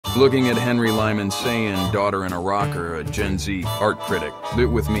Looking at Henry Lyman Sayen Daughter in a Rocker, a Gen Z art critic.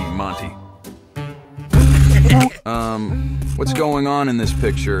 With me, Monty. What's going on in this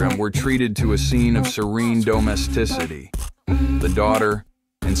picture? And we're treated to a scene of serene domesticity. The daughter,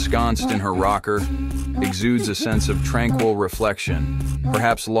 ensconced in her rocker, exudes a sense of tranquil reflection,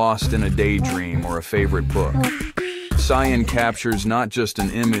 perhaps lost in a daydream or a favorite book. Sayen captures not just an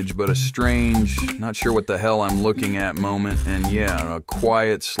image, but a strange, not sure what the hell I'm looking at moment, and yeah, a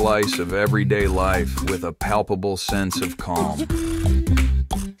quiet slice of everyday life with a palpable sense of calm.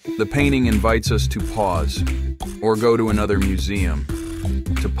 The painting invites us to pause, or go to another museum,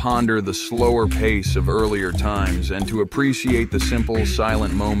 to ponder the slower pace of earlier times and to appreciate the simple,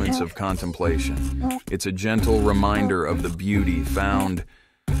 silent moments of contemplation. It's a gentle reminder of the beauty found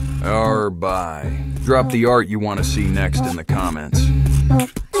or by. Drop the art you want to see next in the comments.